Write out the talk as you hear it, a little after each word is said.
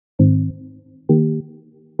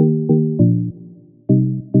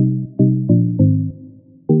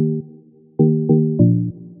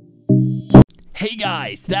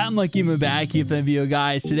guys, that monkey back here for the video,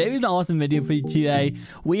 guys. Today we have an awesome video for you today.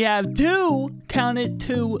 We have two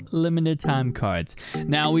limited time cards.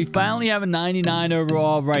 Now we finally have a 99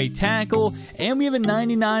 overall right tackle, and we have a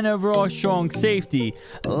 99 overall strong safety.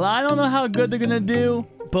 I don't know how good they're gonna do,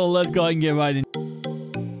 but let's go ahead and get right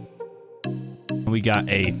in. We got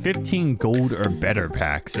a 15 gold or better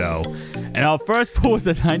pack. So, and our first pull was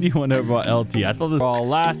a 91 overall LT. I thought this was our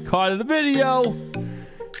last card of the video.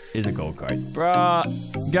 Is a gold card,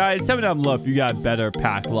 bruh. Guys, 7 down below if you got better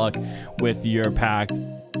pack luck with your packs.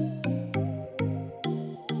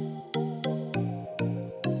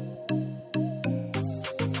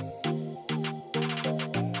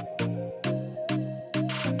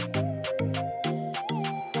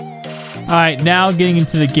 All right, now getting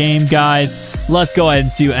into the game, guys. Let's go ahead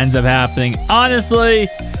and see what ends up happening. Honestly,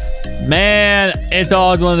 man, it's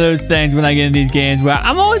always one of those things when I get in these games where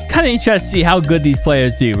I'm always kind of interested to see how good these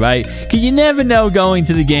players do, right? Because you never know going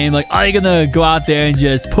to the game, like, are you going to go out there and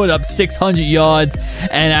just put up 600 yards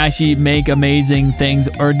and actually make amazing things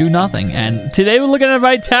or do nothing? And today we're looking at a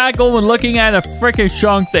right tackle. We're looking at a freaking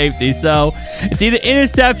strong safety. So it's either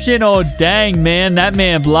interception or dang, man, that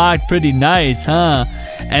man blocked pretty nice, huh?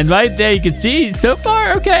 And right there, you can see so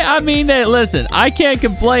far, okay, I mean, listen, I can't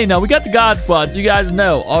complain. Now, we got the God Squad, so you guys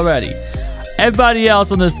know already. Everybody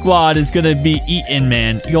else on the squad is going to be eating,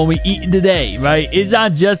 man. You're going to be eating today, right? It's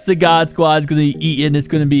not just the God Squad is going to be eating. It's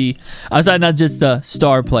going to be, outside, not just the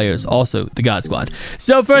star players, also the God Squad.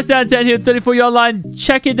 So, first down 10 here, 34-yard line.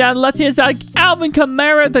 Check it down. Left-hand side, Alvin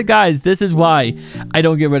Kamara. The guys, this is why I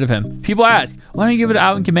don't get rid of him. People ask, why don't you get rid of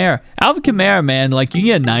Alvin Kamara? Alvin Kamara, man, like, you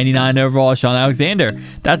get a 99 overall Sean Alexander.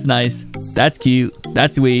 That's nice. That's cute.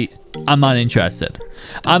 That's sweet. I'm not interested.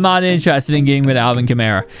 I'm not interested in getting rid of Alvin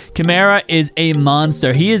Kamara. Kamara is a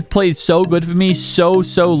monster. He has played so good for me so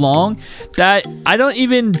long that I don't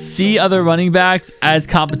even see other running backs as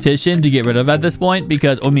competition to get rid of at this point,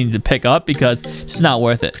 because, I mean, to pick up, because it's just not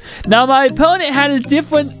worth it. Now, my opponent had a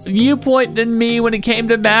different viewpoint than me when it came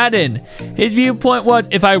to Madden. His viewpoint was,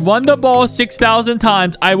 if I run the ball 6,000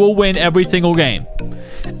 times, I will win every single game.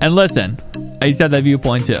 And listen, I used to have that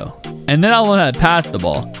viewpoint too. And then I learned how to pass the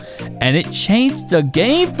ball. And it changed the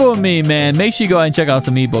game for me, man. Make sure you go ahead and check out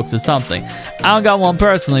some ebooks or something. I don't got one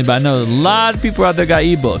personally, but I know a lot of people out there got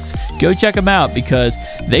ebooks. Go check them out, because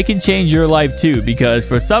they can change your life too. Because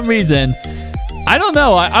for some reason, I don't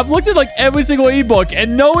know. I've looked at like every single ebook,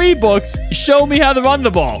 and no ebooks show me how to run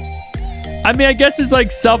the ball. I mean, I guess it's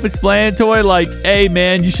like self-explanatory. Like, hey,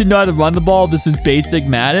 man, you should know how to run the ball. This is basic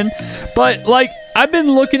Madden. But like, I've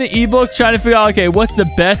been looking at ebooks trying to figure out, okay, what's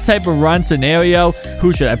the best type of run scenario?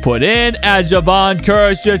 Who should I put in? As Javon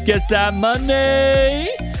Curse just gets that money.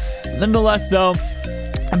 Nonetheless, though,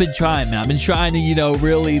 I've been trying, man. I've been trying to, you know,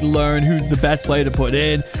 really learn who's the best player to put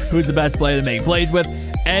in, who's the best player to make plays with.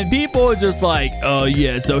 And people are just like, oh,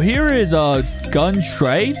 yeah, so here is gun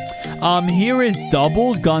tray. Here is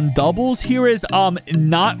doubles, gun doubles. Here is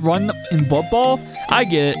not run in football. I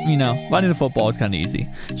get it, you know, running the football is kind of easy.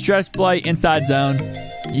 Stretch play, inside zone.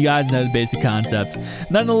 You guys know the basic concept.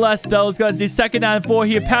 Nonetheless, though, let's go ahead and see second down and 4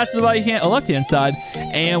 here. Pass to the left-hand side,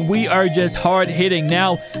 and we are just hard hitting.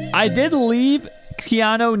 Now, I did leave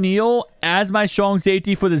Keanu Neal as my strong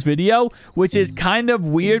safety for this video, which is kind of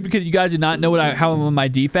weird because you guys do not know how I'm on my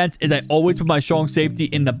defense is I always put my strong safety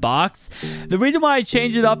in the box. The reason why I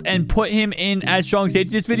changed it up and put him in as strong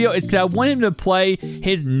safety this video is because I want him to play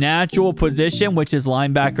his natural position, which is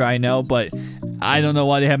linebacker, I know, but I don't know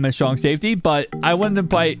why they have him as strong safety, but I wanted him to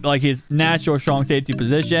play like his natural strong safety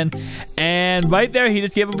position, and right there he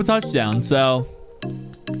just gave up a touchdown. So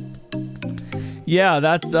yeah,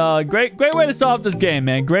 that's a great way to solve this game,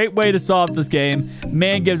 man. Great way to solve this game.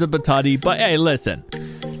 Man gives up a tutty. But hey, listen.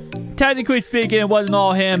 Technically speaking, it wasn't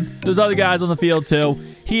all him. There's other guys on the field too.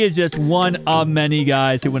 He is just one of many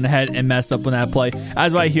guys who went ahead and messed up on that play.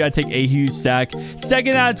 As right here, I take a huge sack.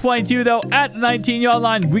 Second out of 22, though, at the 19-yard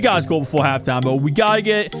line. We got to score before halftime, but we got to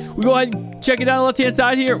get it. We go ahead and check it out left-hand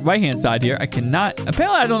side here. Right-hand side here. I cannot.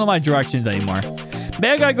 Apparently, I don't know my directions anymore.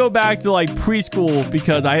 Maybe I gotta go back to like preschool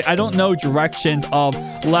because I don't know directions of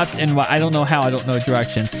left and right. I don't know how I don't know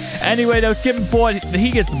directions. Anyway, though, skipping forward, he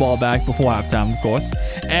gets the ball back before halftime, of course.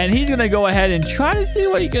 And he's gonna go ahead and try to see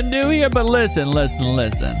what he can do here. But listen.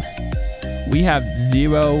 We have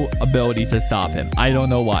zero ability to stop him. I don't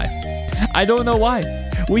know why.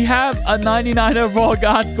 We have a 99 overall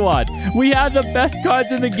God Squad. We have the best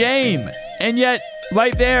cards in the game. And yet,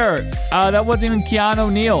 right there, that wasn't even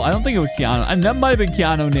Keanu Neal. I don't think it was Keanu. That might have been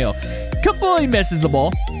Keanu Neal. Completely misses the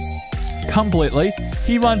ball. Completely.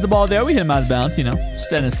 He runs the ball there. We hit him out of bounds, you know.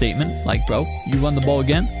 Send a statement like, bro, you run the ball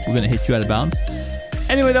again, we're going to hit you out of bounds.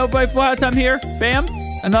 Anyway, though, right for halftime here. Bam.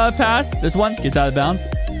 Another pass. This one gets out of bounds.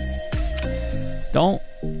 Don't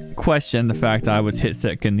question the fact that I was hit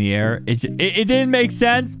sick in the air. It didn't make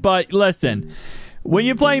sense, but listen. When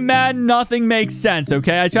you're playing Madden, nothing makes sense,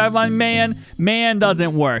 okay? I try running man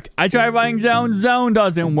doesn't work. I try running zone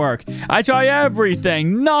doesn't work. I try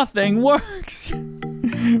everything, nothing works.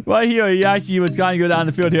 Right here, he actually was trying to go down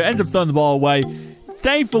the field here. Ends up throwing the ball away.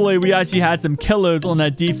 Thankfully, we actually had some killers on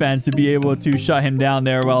that defense to be able to shut him down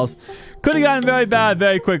there, or else could have gotten very bad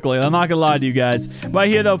very quickly. I'm not going to lie to you guys. Right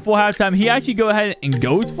here, though, for halftime, he actually goes ahead and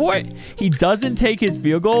goes for it. He doesn't take his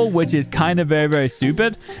field goal, which is kind of very, very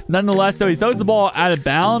stupid. Nonetheless, though, he throws the ball out of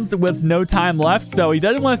bounds with no time left, so he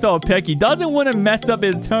doesn't want to throw a pick. He doesn't want to mess up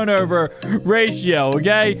his turnover ratio,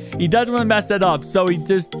 okay? He doesn't want to mess that up, so he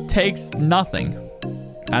just takes nothing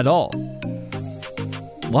at all.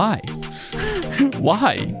 Why?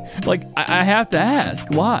 Why? Like, I have to ask,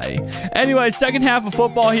 why? Anyway, second half of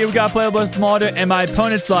football here. We got to play a little smarter, and my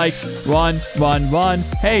opponent's like, run.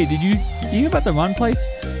 Hey, did you hear about the run place?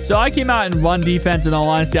 So I came out in run defense, in all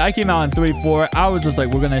honesty. I came out in 3-4. I was just like,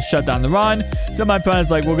 we're going to shut down the run. So my opponent's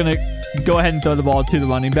like, we're going to go ahead and throw the ball to the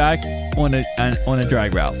running back on a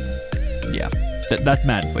drag route. Yeah, that's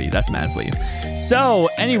mad for you. That's mad for you. So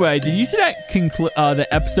anyway, did you see that the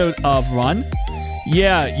episode of Run?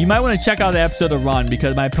 Yeah, you might want to check out the episode of Run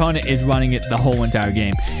because my opponent is running it the whole entire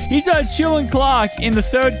game. He started chewing clock in the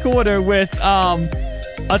third quarter with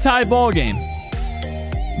a tie ball game.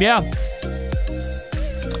 Yeah.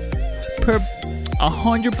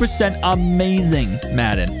 100% amazing,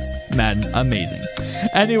 Madden, amazing.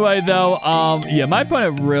 Anyway, though, yeah, my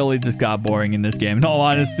opponent really just got boring in this game, in all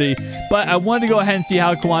honesty. But I wanted to go ahead and see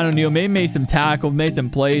how Keanu Neal made some tackles, made some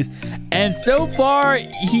plays. And so far,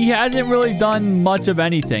 he hasn't really done much of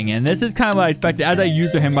anything. And this is kind of what I expected as I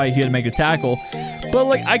used him right here to make a tackle. But,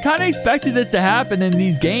 like, I kind of expected this to happen in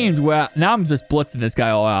these games where now I'm just blitzing this guy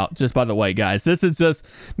all out. Just by the way, guys, this is just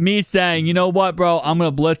me saying, you know what, bro, I'm going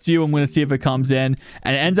to blitz you. I'm going to see if it comes in.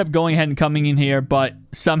 And it ends up going ahead and coming in here. But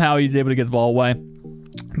somehow he's able to get the ball away.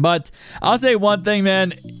 But I'll say one thing,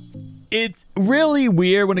 man. It's really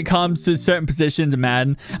weird when it comes to certain positions in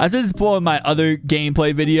Madden. I said this before in my other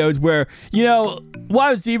gameplay videos where, you know,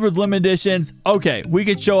 wide receivers, limited editions, okay, we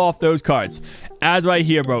could show off those cards. As right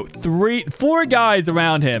here, bro, 4 guys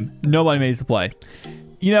around him, nobody makes the play.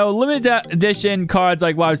 You know, limited edition cards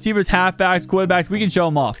like wide receivers, halfbacks, quarterbacks, we can show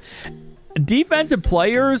them off. Defensive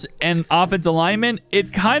players and offensive linemen, it's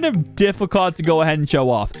kind of difficult to go ahead and show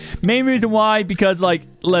off. Main reason why, because, like,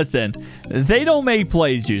 listen, they don't make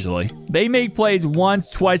plays usually. They make plays once,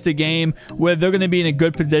 twice a game where they're going to be in a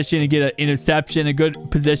good position to get an interception, a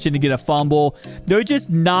good position to get a fumble. They're just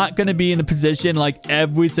not going to be in a position like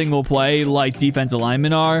every single play like defensive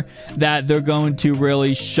linemen are that they're going to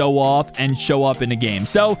really show off and show up in a game.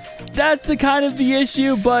 So that's the kind of the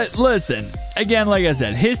issue. But listen, again, like I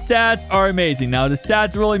said, his stats are amazing. Now, the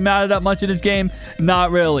stats really matter that much in this game?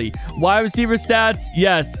 Not really. Wide receiver stats?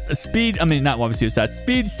 Yes. Not wide receiver stats.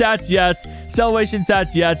 Speed stats? Yes. Acceleration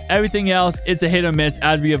stats? Yes. Everything else, it's a hit or miss,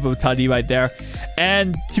 as we have a Tutty right there.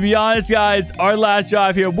 And to be honest, guys, our last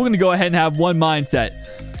drive here, we're going to go ahead and have one mindset.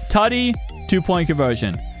 Tutty, 2-point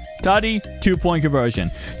conversion. Tutty, 2-point conversion.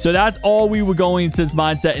 So that's all we were going into this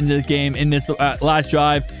mindset in this game, in this last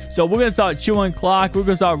drive. So we're going to start chewing clock. We're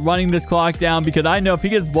going to start running this clock down because I know if he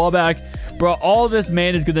gets the ball back, bro, all this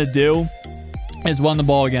man is going to do is run the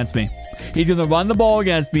ball against me. He's going to run the ball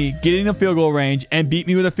against me, get in the field goal range, and beat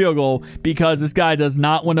me with a field goal because this guy does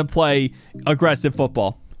not want to play aggressive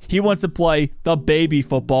football. He wants to play the baby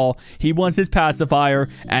football. He wants his pacifier.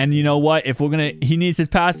 And you know what? If he needs his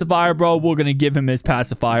pacifier, bro, we're going to give him his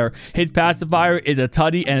pacifier. His pacifier is a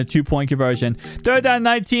tutty and a 2-point conversion. 3rd down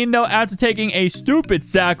 19, though, after taking a stupid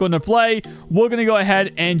sack on the play, we're going to go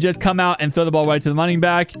ahead and just come out and throw the ball right to the running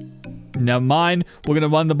back. Never mind. We're going to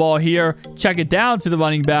run the ball here, check it down to the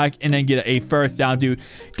running back, and then get a first down, dude.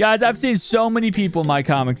 Guys, I've seen so many people in my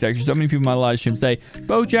comment section, so many people in my live stream say,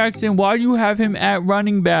 Bo Jackson, why do you have him at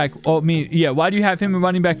running back? Oh, why do you have him at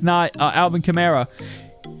running back, not Alvin Kamara?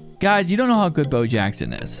 Guys, you don't know how good Bo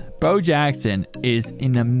Jackson is. Bo Jackson is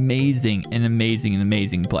an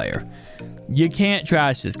amazing player. You can't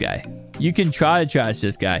trash this guy. You can try to trash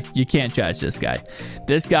this guy. You can't trash this guy.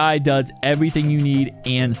 This guy does everything you need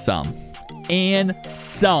and some. And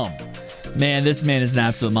some. Man, this man is an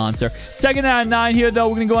absolute monster. 2nd out of 9 here, though.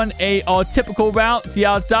 We're going to go on a typical route to the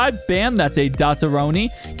outside. Bam, that's a Dotteroni.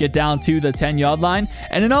 Get down to the 10-yard line.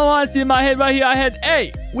 And in all honesty, in my head right here, I had,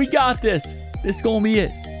 hey, we got this. This is going to be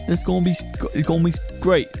it. This is going to be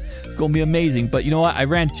great. It's going to be amazing. But you know what? I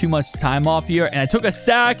ran too much time off here, and I took a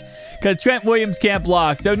sack. because Trent Williams can't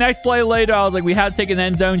block. So next play later, I was like, we have to take an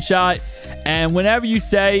end zone shot. And whenever you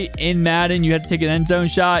say in Madden you have to take an end zone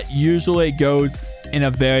shot, usually it goes in a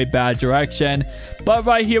very bad direction. But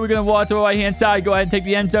right here, we're going to walk to the right-hand side, go ahead and take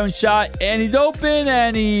the end zone shot, and he's open,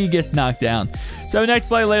 and he gets knocked down. So next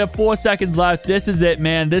play later, 4 seconds left. This is it,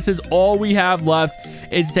 man. This is all we have left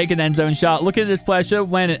is to take an end zone shot. Look at this play. I should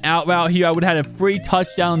have landed an out route here. I would have had a free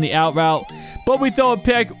touchdown on the out route. But we throw a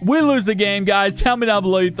pick. We lose the game, guys. Tell me down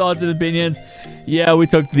below your thoughts and opinions. Yeah, we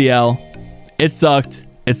took the L. It sucked.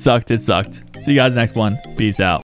 It sucked. It sucked. See you guys next one. Peace out.